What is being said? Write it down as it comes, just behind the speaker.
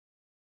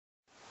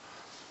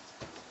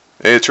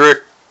Hey, it's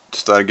Rick.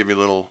 Just thought I'd give you a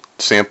little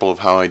sample of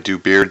how I do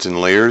beards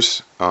in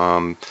layers.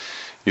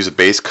 Use a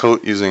base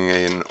coat using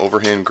an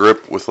overhand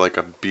grip with like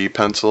a B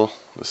pencil.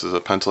 This is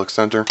a pencil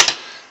extender.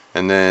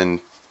 And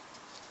then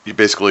you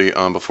basically,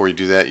 before you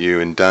do that, you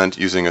indent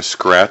using a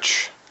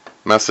scratch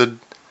method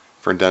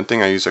for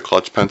indenting. I use a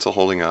clutch pencil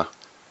holding a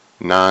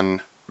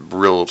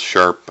non-real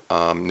sharp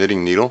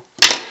knitting needle.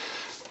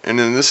 And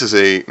then this is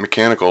a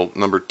mechanical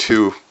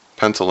 #2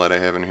 pencil that I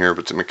have in here,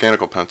 but it's a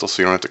mechanical pencil,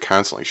 so you don't have to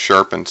constantly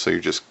sharpen, so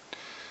you just,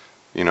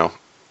 you know,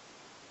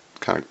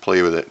 kind of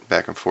play with it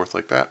back and forth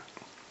like that.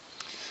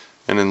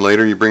 And then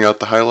later you bring out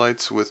the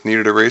highlights with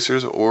kneaded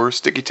erasers or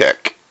sticky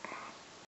tack.